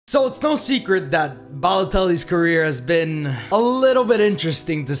So it's no secret that Balotelli's career has been a little bit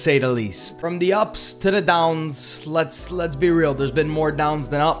interesting, to say the least. From the ups to the downs, let's be real, there's been more downs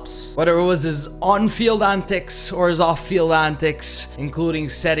than ups. Whether it was his on-field antics or his off-field antics, including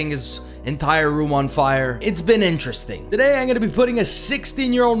setting his entire room on fire, it's been interesting. Today I'm going to be putting a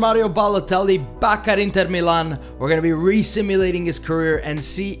 16-year-old Mario Balotelli back at Inter Milan. We're going to be re-simulating his career and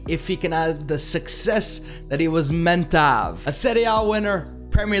see if he can have the success that he was meant to have. A Serie A winner,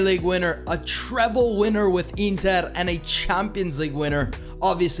 Premier League winner, a treble winner with Inter, and a Champions League winner,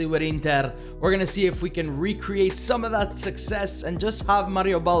 obviously with Inter. We're gonna see if we can recreate some of that success and just have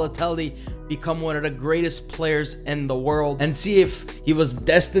Mario Balotelli become one of the greatest players in the world, and see if he was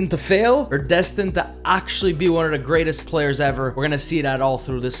destined to fail or destined to actually be one of the greatest players ever. We're gonna see that all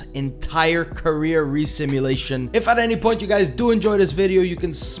through this entire career re-simulation. If at any point you guys do enjoy this video, you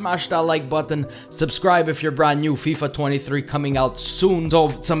can smash that like button, subscribe if you're brand new. FIFA 23 coming out soon,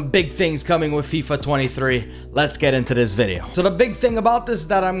 so some big things coming with FIFA 23. Let's get into this video. So the big thing about this is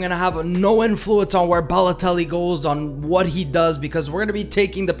that I'm gonna have no influence on where Balotelli goes, on what he does, because we're gonna be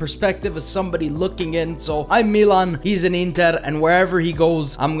taking the perspective of somebody looking in. So I'm Milan, he's in Inter, and wherever he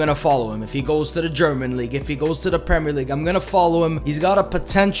goes, I'm gonna follow him. If he goes to the German league, if he goes to the Premier League, I'm gonna follow him. He's got a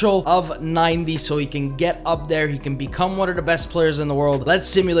potential of 90, so he can get up there. He can become one of the best players in the world. Let's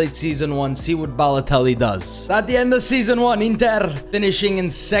simulate season 1, see what Balotelli does. At the end of season 1, Inter finishing in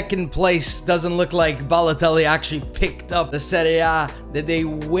second place. Doesn't look like Balotelli actually picked up the Serie A. Did they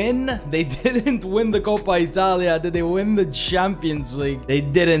win? They didn't win the Coppa Italia. Did they win the Champions League? They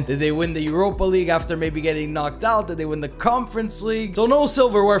didn't. Did they win the Europa League after maybe getting knocked out? Did they win the Conference League? So no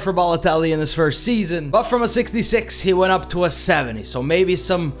silverware for Balotelli in his first season. But from a 66, he went up to a 70. So maybe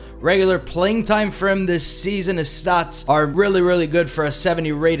some regular playing time for him this season. His stats are really good for a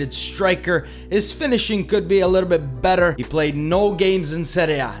 70 rated striker. His finishing could be a little bit better. He played no games in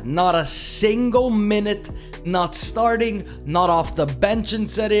Serie A. Not a single minute. Not starting, not off the bench in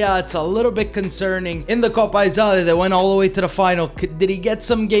Serie A. It's a little bit concerning. In the Coppa Italia, they went all the way to the final. Did he get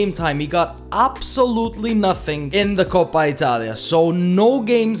some game time? He got absolutely nothing in the Coppa Italia. So no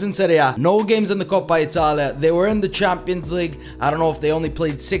games in Serie A, no games in the Coppa Italia. They were in the Champions League. I don't know if they only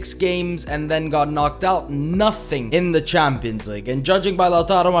played 6 games and then got knocked out. Nothing in the Champions League. And judging by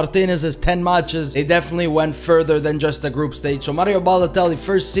Lautaro Martinez's 10 matches, they definitely went further than just the group stage. So Mario Balotelli,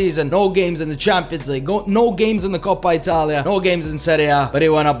 first season, no games in the Champions League, no games in the Coppa Italia, no games in Serie A, but he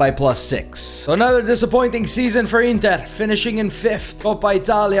went up by +6. So another disappointing season for Inter, finishing in 5th. Coppa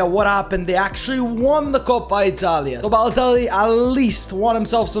Italia, what happened? They actually won the Coppa Italia. So Balotelli at least won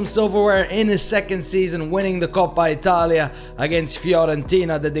himself some silverware in his second season, winning the Coppa Italia against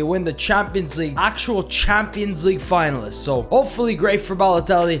Fiorentina. Did they win the Champions League? Actual Champions League finalists. So hopefully great for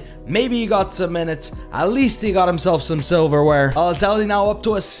Balotelli. Maybe he got some minutes. At least he got himself some silverware. Balotelli now up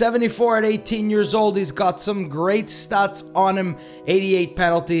to a 74 at 18 years old. He's got some great stats on him. 88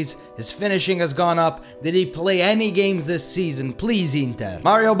 penalties. His finishing has gone up. Did he play any games this season? Please, Inter.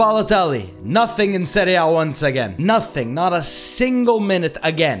 Mario Balotelli, nothing in Serie A once again. Nothing. Not a single minute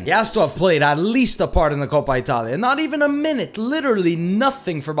again. He has to have played at least a part in the Coppa Italia. Not even a minute. Literally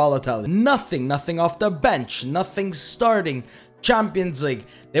nothing for Balotelli. Nothing. Nothing off the bench. Nothing starting. Champions League,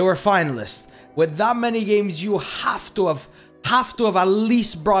 they were finalists. With that many games, you have to have at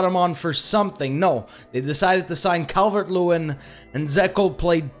least brought him on for something. No, they decided to sign Calvert-Lewin, and Dzeko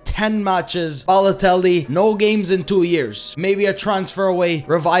played 10 matches. Balotelli, no games in 2 years. Maybe a transfer away,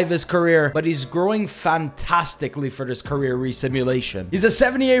 revive his career, but he's growing fantastically for this career re-simulation. He's a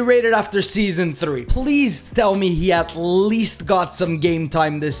 78 rated after season 3. Please tell me he at least got some game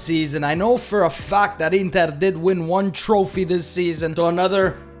time this season. I know for a fact that Inter did win 1 trophy this season, so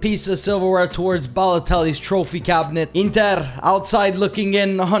another piece of silverware towards Balotelli's trophy cabinet. Inter outside looking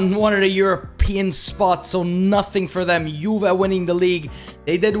in on one of the European spots, so nothing for them. Juve winning the league.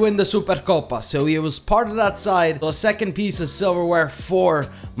 They did win the Supercoppa, so he was part of that side. So a second piece of silverware for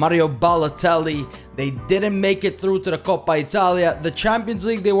Mario Balotelli. They didn't make it through to the Coppa Italia. The Champions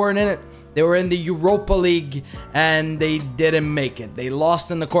League, they weren't in it. They were in the Europa League, and they didn't make it. They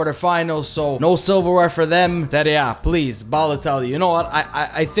lost in the quarterfinals, so no silverware for them. Serie A, please, Balotelli. You know what?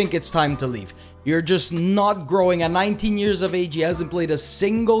 I think it's time to leave. You're just not growing. At 19 years of age, he hasn't played a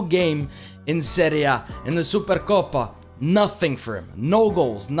single game in Serie A. In the Supercoppa, nothing for him. No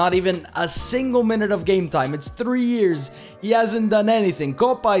goals. Not even a single minute of game time. It's 3 years. He hasn't done anything.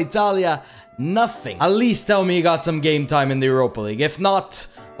 Coppa Italia, nothing. At least tell me he got some game time in the Europa League. If not,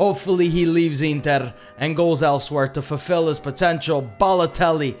 hopefully he leaves Inter and goes elsewhere to fulfill his potential.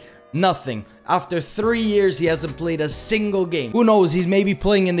 Balotelli, nothing. After 3 years, he hasn't played a single game. Who knows, he's maybe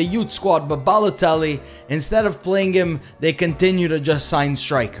playing in the youth squad, but Balotelli, instead of playing him, they continue to just sign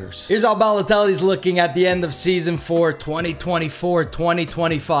strikers. Here's how Balotelli's looking at the end of season 4,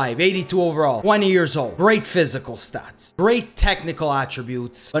 2024-2025. 82 overall, 20 years old. Great physical stats, great technical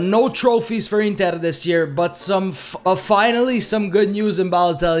attributes, but no trophies for Inter this year, but finally some good news in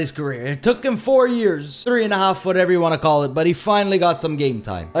Balotelli's career. It took him 4 years, 3.5, whatever you want to call it, but he finally got some game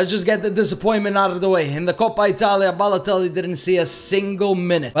time. Let's just get the disappointment out of the way. In the Coppa Italia, Balotelli didn't see a single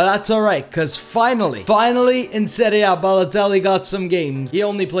minute, but that's alright, because finally in Serie A, Balotelli got some games. He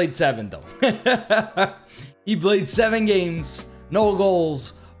only played 7 though. He played 7 games, no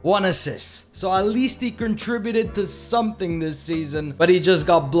goals, 1 assist. So at least he contributed to something this season, but he just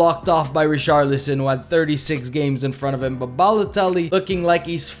got blocked off by Richarlison, who had 36 games in front of him. But Balotelli looking like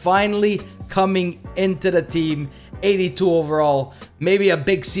he's finally coming into the team. 82 overall, maybe a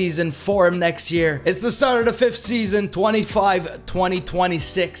big season for him next year. It's the start of the 5th season,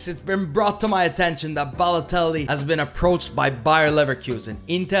 25-2026. It's been brought to my attention that Balotelli has been approached by Bayer Leverkusen.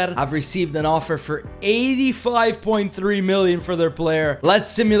 Inter have received an offer for 85.3 million for their player. Let's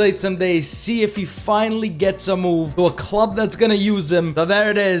simulate some days, see if he finally gets a move to a club that's gonna use him. So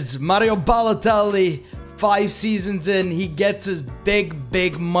there it is, Mario Balotelli. 5 seasons in, he gets his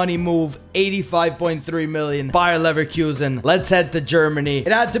big money move, 85.3 million. Bayer Leverkusen. Let's head to Germany.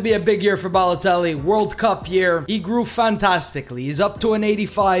 It had to be a big year for Balotelli. World Cup year. He grew fantastically. He's up to an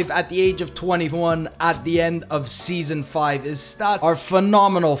 85 at the age of 21 at the end of season 5. His stats are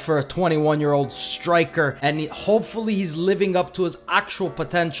phenomenal for a 21-year-old striker, and hopefully he's living up to his actual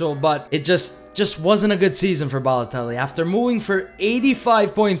potential, but it just wasn't a good season for Balotelli. After moving for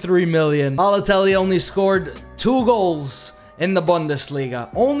 85.3 million, Balotelli only scored 2 goals in the Bundesliga,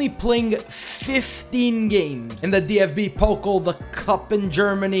 only playing 15 games. In the DFB Pokal, the cup in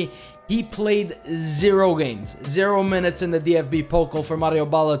Germany, he played 0 games, 0 minutes in the DFB Pokal for Mario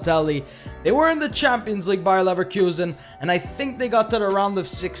Balotelli. They were in the Champions League, Bayer Leverkusen, and I think they got to the round of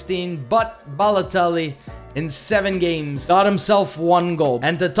 16, but Balotelli, in 7 games, got himself 1 goal.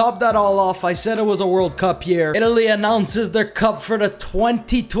 And to top that all off, I said it was a World Cup year. Italy announces their cup for the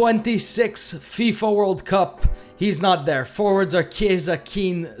 2026 FIFA World Cup. He's not there. Forwards are Chiesa,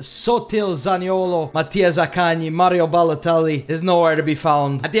 Keane, Sotil, Zaniolo, Mattia Zaccagni. Mario Balotelli is nowhere to be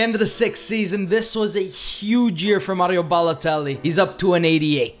found. At the end of the 6th season, this was a huge year for Mario Balotelli. He's up to an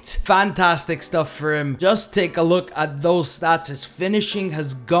 88. Fantastic stuff for him. Just take a look at those stats. His finishing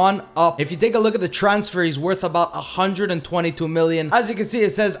has gone up. If you take a look at the transfer, he's worth about 122 million. As you can see,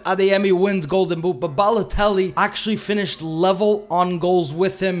 it says Adeyemi wins Golden Boot, but Balotelli actually finished level on goals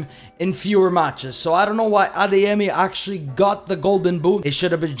with him in fewer matches. So I don't know why Adeyemi actually got the Golden Boot. It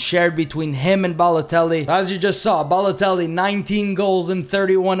should have been shared between him and Balotelli. As you just saw, Balotelli, 19 goals in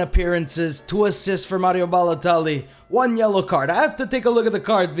 31 appearances, 2 assists for Mario Balotelli, 1 yellow card. I have to take a look at the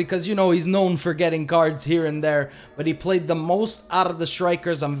cards because, you know, he's known for getting cards here and there, but he played the most out of the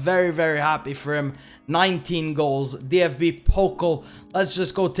strikers. I'm very happy for him. 19 goals, DFB Pokal. Let's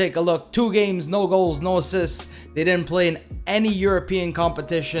just go take a look. 2 games, no goals, no assists. They didn't play in any European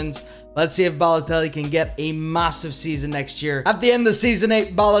competitions. Let's see if Balotelli can get a massive season next year. At the end of season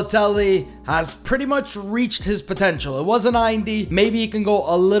 8, Balotelli has pretty much reached his potential. It was a 90. Maybe he can go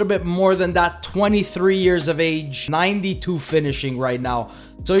a little bit more than that. 23 years of age, 92 finishing right now.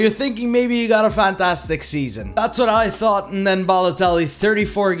 So you're thinking maybe he got a fantastic season. That's what I thought. And then Balotelli,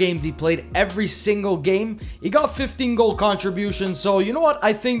 34 games. He played every single game. He got 15 goal contributions. So you know what?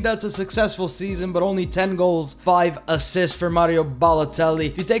 I think that's a successful season, but only 10 goals, 5 assists for Mario Balotelli.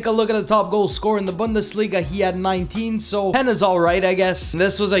 If you take a look at the top goal scorer in the Bundesliga, he had 19. So 10 is all right, I guess.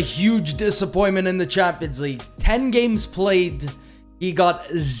 This was a huge disappointment in the Champions League. 10 games played. He got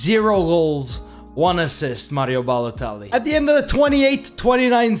 0 goals. 1 assist, Mario Balotelli. At the end of the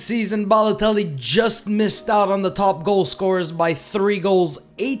 28-29 season, Balotelli just missed out on the top goal scorers by 3 goals.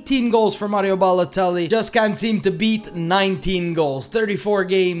 18 goals for Mario Balotelli. Just can't seem to beat 19 goals. 34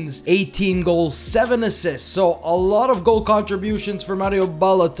 games, 18 goals, 7 assists. So a lot of goal contributions for Mario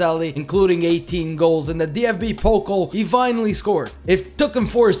Balotelli, including 18 goals. In the DFB Pokal, he finally scored. It took him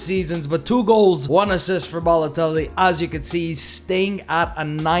 4 seasons, but 2 goals, 1 assist for Balotelli. As you can see, he's staying at a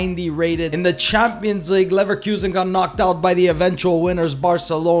 90 rated. In the Champions League, Leverkusen got knocked out by the eventual winners,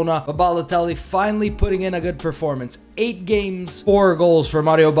 Barcelona. But Balotelli finally putting in a good performance. 8 games, 4 goals for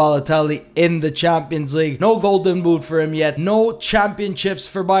Mario Balotelli in the Champions League. No Golden Boot for him yet. No championships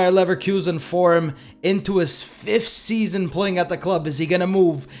for Bayer Leverkusen for him into his 5th season playing at the club. Is he gonna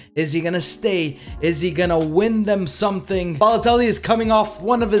move? Is he gonna stay? Is he gonna win them something? Balotelli is coming off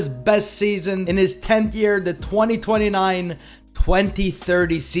one of his best seasons in his 10th year, the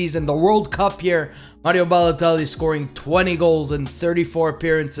 2030 season, the World Cup year. Mario Balotelli scoring 20 goals in 34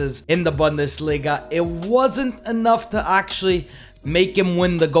 appearances in the Bundesliga. It wasn't enough to actually make him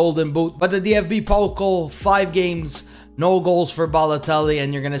win the Golden Boot, but the DFB Pokal, 5 games, no goals for Balotelli,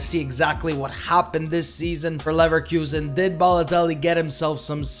 and you're going to see exactly what happened this season for Leverkusen. Did Balotelli get himself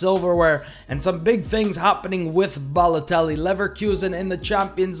some silverware? And some big things happening with Balotelli. Leverkusen in the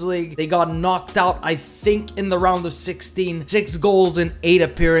Champions League, they got knocked out, I think, in the round of 16. 6 goals in 8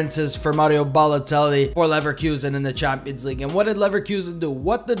 appearances for Mario Balotelli for Leverkusen in the Champions League. And what did Leverkusen do?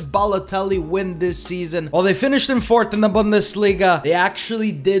 What did Balotelli win this season? Well, they finished in 4th in the Bundesliga. They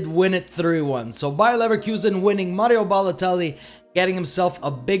actually did win it 3-1. So Bayer Leverkusen winning, Mario Balotelli getting himself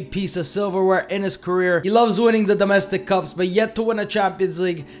a big piece of silverware in his career. He loves winning the domestic cups, but yet to win a Champions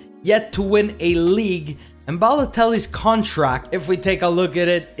League, yet to win a league. And Balotelli's contract, if we take a look at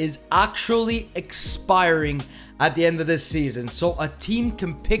it, is actually expiring at the end of this season. So a team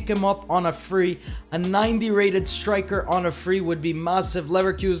can pick him up on a free. A 90 rated striker on a free would be massive.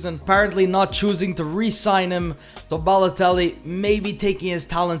 Leverkusen apparently not choosing to re-sign him. So Balotelli maybe taking his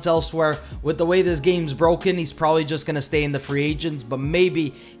talents elsewhere. With the way this game's broken, he's probably just going to stay in the free agents. But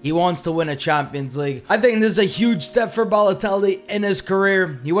maybe he wants to win a Champions League. I think this is a huge step for Balotelli in his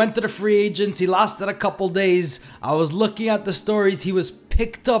career. He went to the free agents. He lasted a couple days. I was looking at the stories. He was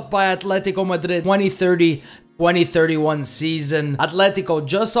picked up by Atletico Madrid 2030-2031 season. Atletico,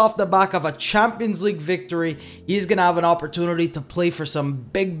 just off the back of a Champions League victory, he's gonna have an opportunity to play for some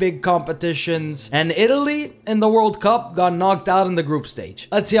big competitions. And Italy in the World Cup got knocked out in the group stage.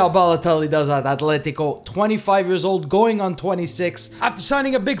 Let's see how Balotelli does at Atletico. 25 years old, going on 26. After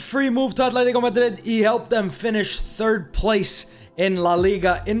signing a big free move to Atletico Madrid, he helped them finish 3rd place in La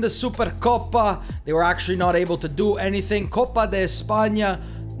Liga. In the Supercopa, they were actually not able to do anything. Copa de España,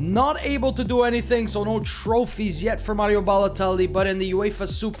 not able to do anything, so no trophies yet for Mario Balotelli. But in the UEFA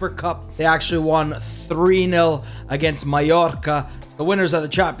Super Cup, they actually won 3-0 against Mallorca. It's the winners of the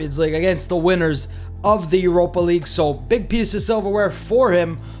Champions League against the winners of the Europa League. So big piece of silverware for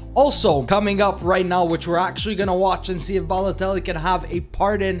him. Also coming up right now, which we're actually going to watch and see if Balotelli can have a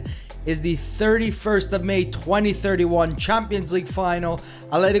part in, is the 31st of May 2031 Champions League final.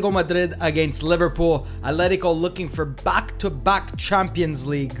 Atletico Madrid against Liverpool. Atletico looking for back-to-back Champions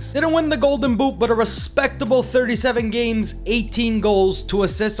Leagues. Didn't win the Golden Boot, but a respectable 37 games, 18 goals, 2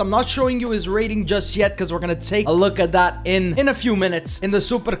 assists. I'm not showing you his rating just yet because we're going to take a look at that in a few minutes. In the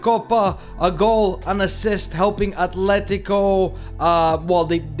Supercopa, a goal, an assist, helping Atletico. Well,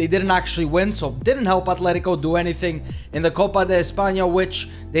 they didn't actually win, so didn't help Atletico do anything. In the Copa de España, which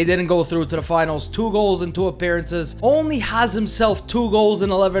they didn't go through to the finals. 2 goals in 2 appearances. Only has himself 2 goals in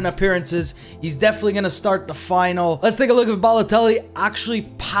 11 appearances. He's definitely going to start the final. Let's take a look if Balotelli actually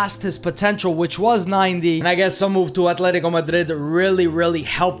passed his potential, which was 90. And I guess some move to Atletico Madrid really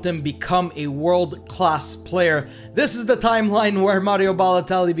helped him become a world-class player. This is the timeline where Mario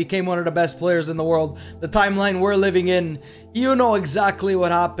Balotelli became one of the best players in the world. The timeline we're living in. You know exactly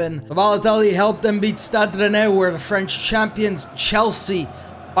what happened. Balotelli helped them beat Stade Rennais, who were the French champions, Chelsea,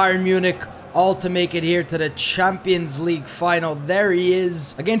 Bayern Munich, all to make it here to the Champions League final. There he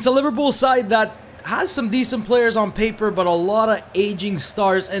is against a Liverpool side that has some decent players on paper, but a lot of aging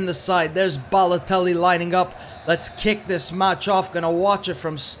stars in the side. There's Balotelli lining up. Let's kick this match off. Gonna watch it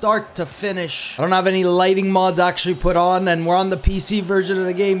from start to finish. I don't have any lighting mods actually put on, and we're on the PC version of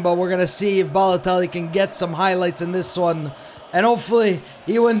the game, but we're gonna see if Balotelli can get some highlights in this one, and hopefully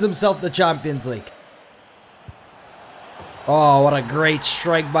he wins himself the Champions League. Oh, what a great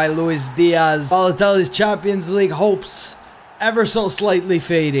strike by Luis Diaz. Balotelli's Champions League hopes ever so slightly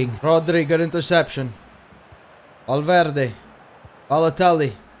fading. Rodri, good interception. Valverde.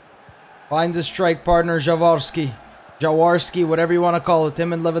 Balotelli finds his strike partner, Jaworski. Jaworski, whatever you want to call it.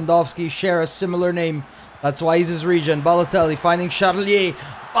 Him and Lewandowski share a similar name. That's why he's his region. Balotelli finding Charlier.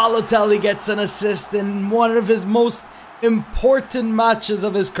 Balotelli gets an assist in one of his most important matches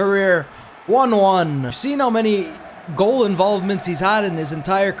of his career. 1-1. You've seen how many goal involvements he's had in his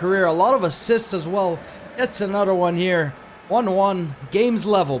entire career. A lot of assists as well. Gets another one here. 1-1. Game's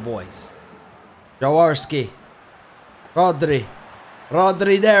level, boys. Jaworski. Rodri.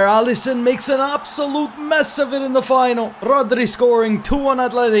 Rodri there. Alisson makes an absolute mess of it in the final. Rodri scoring 2-1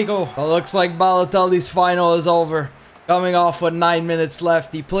 Atletico. It looks like Balotelli's final is over. Coming off with 9 minutes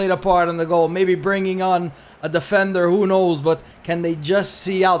left. He played a part in the goal. Maybe bringing on a defender. Who knows? But can they just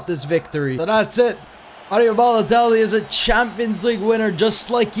see out this victory? So that's it. Mario Balotelli is a Champions League winner, just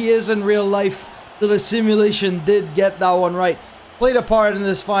like he is in real life. So the simulation did get that one right. Played a part in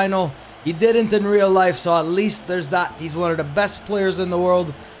this final. He didn't in real life, so at least there's that. He's one of the best players in the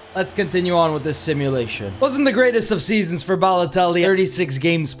world. let's continue on with this simulation. Wasn't the greatest of seasons for Balotelli. 36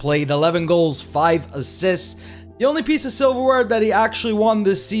 games played, 11 goals, 5 assists. The only piece of silverware that he actually won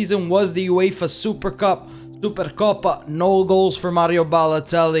this season was the UEFA Super Cup. Supercopa, no goals for Mario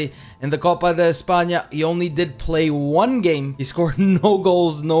Balotelli. In the Copa de España, he only did play 1 game. He scored no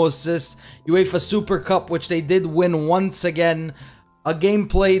goals, no assists. UEFA Super Cup, which they did win once again. A game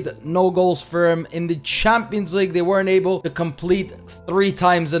played, no goals for him. In the Champions League, they weren't able to complete 3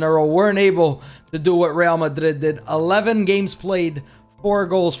 times in a row. Weren't able to do what Real Madrid did. 11 games played, 4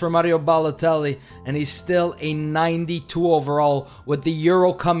 goals for Mario Balotelli, and he's still a 92 overall. With the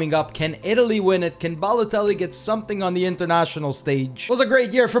Euro coming up, can Italy win it? Can Balotelli get something on the international stage? It was a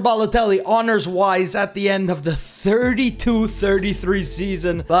great year for Balotelli, honors-wise, at the end of the 32-33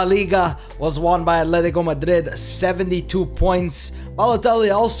 season. La Liga was won by Atletico Madrid, 72 points.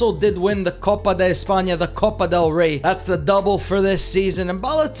 Balotelli also did win the Copa de España, the Copa del Rey. That's the double for this season, and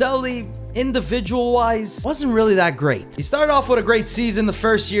Balotelli, individual-wise, wasn't really that great. He started off with a great season the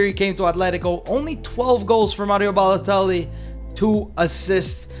first year he came to Atletico. Only 12 goals for Mario Balotelli, 2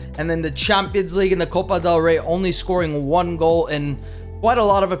 assists. And then the Champions League and the Copa del Rey only scoring 1 goal in quite a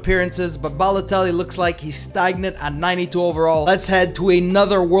lot of appearances. But Balotelli looks like he's stagnant at 92 overall. Let's head to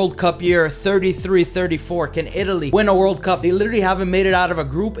another World Cup year, 33-34. Can Italy win a World Cup? They literally haven't made it out of a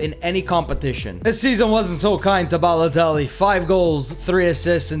group in any competition. This season wasn't so kind to Balotelli. 5 goals, 3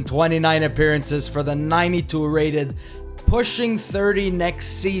 assists, and 29 appearances for the 92 rated. Pushing 30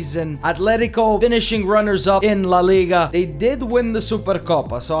 next season. Atletico finishing runners-up in La Liga. They did win the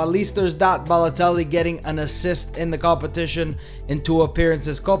Supercopa, so at least there's that. Balotelli getting an assist in the competition in 2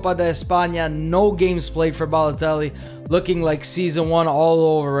 appearances. Copa de España, no games played for Balotelli. Looking like season 1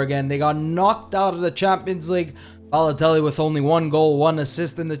 all over again. They got knocked out of the Champions League. Balotelli with only 1 goal, 1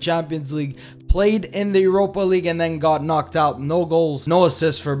 assist in the Champions League. Played in the Europa League and then got knocked out. No goals, no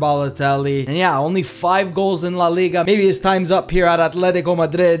assists for Balotelli. And yeah, only 5 goals in La Liga. Maybe his time's up here at Atletico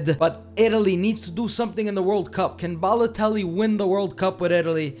Madrid. But Italy needs to do something in the World Cup. Can Balotelli win the World Cup with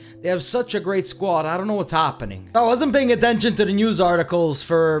Italy? They have such a great squad. I don't know what's happening. I wasn't paying attention to the news articles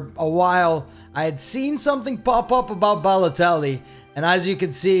for a while. I had seen something pop up about Balotelli. And as you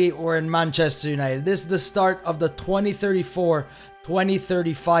can see, we're in Manchester United. This is the start of the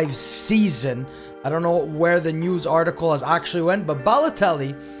 2034-2035 season. I don't know where the news article has actually went, but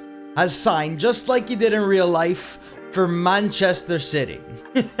Balotelli has signed, just like he did in real life, for Manchester City.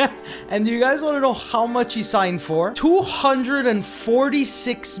 And you guys want to know how much he signed for?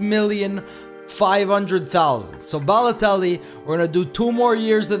 246,500,000. So Balotelli, we're going to do 2 more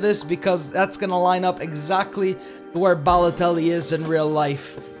years of this because that's going to line up exactly to where Balotelli is in real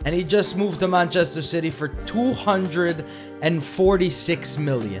life. And he just moved to Manchester City for 246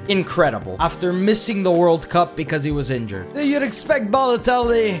 million. Incredible. After missing the World Cup because he was injured. You'd expect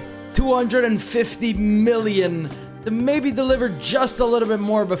Balotelli 250 million to maybe deliver just a little bit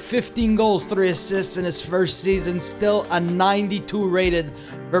more, but 15 goals, 3 assists in his first season, still a 92 rated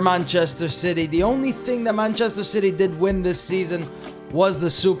for Manchester City. The only thing that Manchester City did win this season was the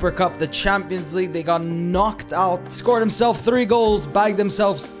Super Cup. The Champions League, they got knocked out. Scored himself 3 goals, bagged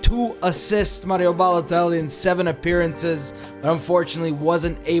themselves 2 assists, Mario Balotelli, in 7 appearances, but unfortunately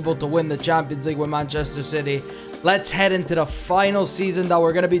wasn't able to win the Champions League with Manchester City. Let's head into the final season that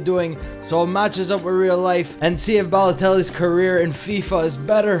we're going to be doing, so it matches up with real life, and see if Balotelli's career in FIFA is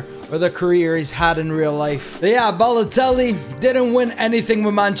better or the career he's had in real life. But yeah, Balotelli didn't win anything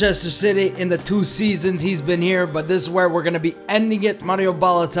with Manchester City in the 2 seasons he's been here, but this is where we're going to be ending it. Mario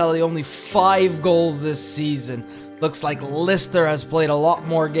Balotelli, only 5 goals this season. Looks like Lister has played a lot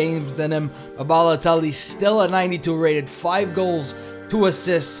more games than him, but Balotelli's still a 92 rated, 5 goals, 2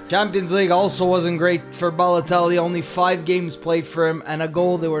 assists. Champions League also wasn't great for Balotelli. Only 5 games played for him and a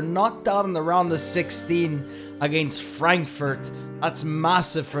goal. They were knocked out in the round of 16 against Frankfurt. That's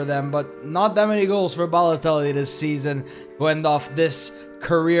massive for them, but not that many goals for Balotelli this season to end off this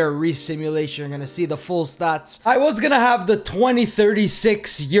career re-simulation. You're going to see the full stats. I was going to have the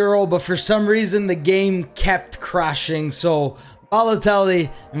 2036 Euro, but for some reason the game kept crashing. So Balotelli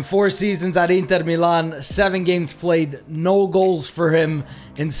in 4 seasons at Inter Milan, 7 games played, no goals for him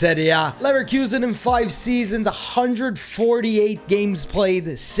in Serie A. Leverkusen in 5 seasons, 148 games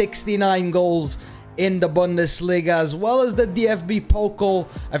played, 69 goals in the Bundesliga, as well as the DFB Pokal.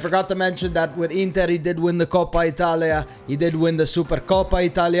 I forgot to mention that with Inter, he did win the Coppa Italia. He did win the Supercoppa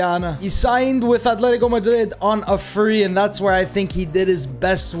Italiana. He signed with Atletico Madrid on a free, and that's where I think he did his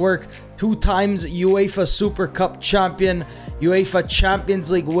best work. 2 times UEFA Super Cup champion, UEFA Champions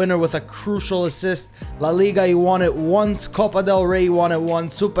League winner with a crucial assist. La Liga, he won it once. Copa del Rey, he won it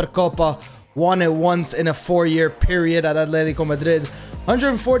once. Supercopa, won it once in a 4-year period at Atletico Madrid.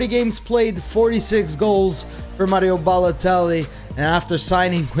 140 games played, 46 goals for Mario Balotelli. And after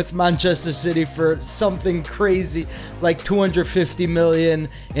signing with Manchester City for something crazy like 250 million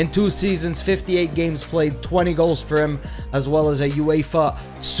in 2 seasons, 58 games played, 20 goals for him, as well as a UEFA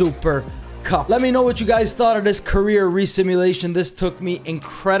Super Cup. Let me know what you guys thought of this career resimulation. This took me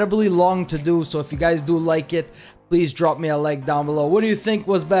incredibly long to do, so if you guys do like it, please drop me a like down below. What do you think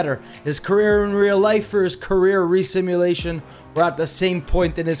was better? His career in real life or his career resimulation? We're at the same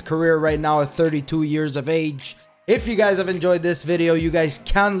point in his career right now at 32 years of age. If you guys have enjoyed this video, you guys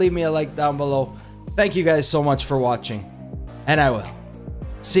can leave me a like down below. Thank you guys so much for watching, and I will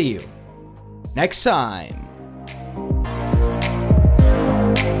see you next time.